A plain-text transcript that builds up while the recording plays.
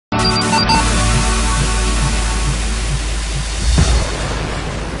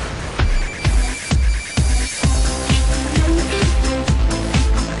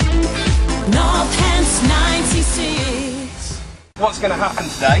going to happen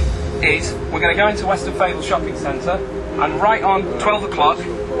today is we're going to go into Western Fable Shopping Centre, and right on 12 o'clock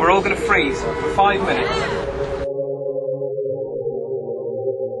we're all going to freeze for 5 minutes.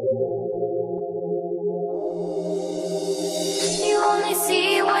 You only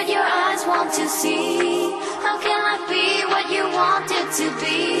see what your eyes want to see. How can I be what you wanted to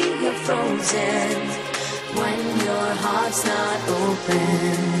be? You're frozen when your heart's not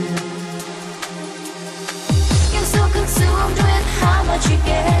open. You're so consumed with how much you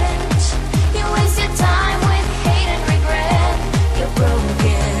get. You waste your time with hate and regret. You're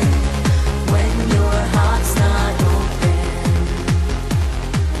broken when your heart's not open.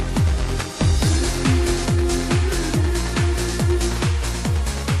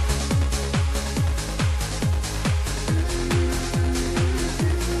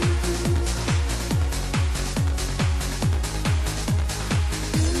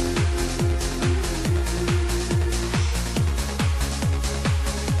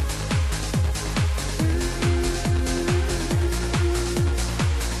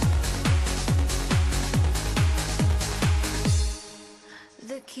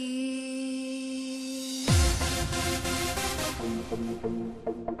 The key.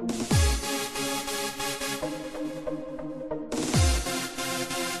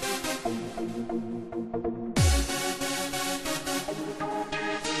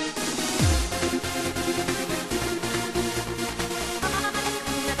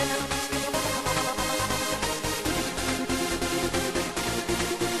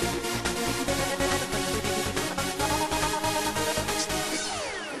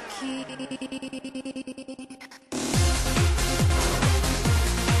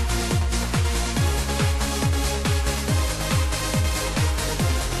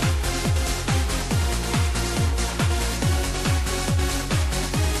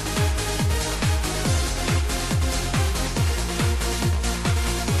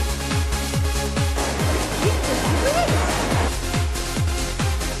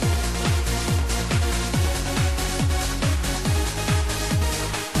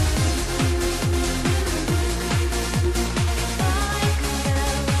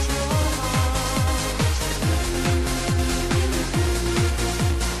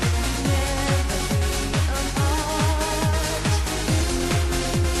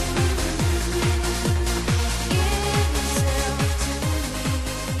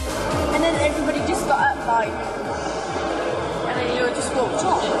 And then everybody just got up like, and then you just walked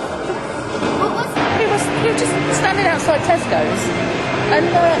off. What was it? He was just standing outside Tesco's, and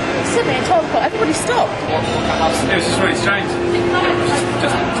suddenly at 12 o'clock everybody stopped. It was just really strange.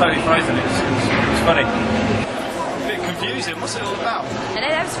 Just totally frozen. It was funny. A bit confusing. What's it all about? And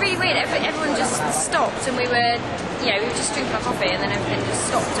that was really weird. Everyone just stopped, and we were just drinking our coffee, and then everything just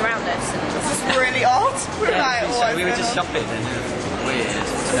stopped around us. And it was just Really odd. We were like, So we were just shopping and it was weird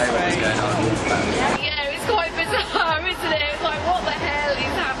to know what was going on. yeah, it's quite bizarre, isn't it? It's like, what the hell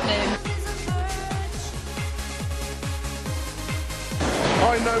is happening?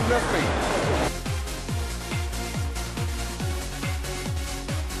 I know nothing.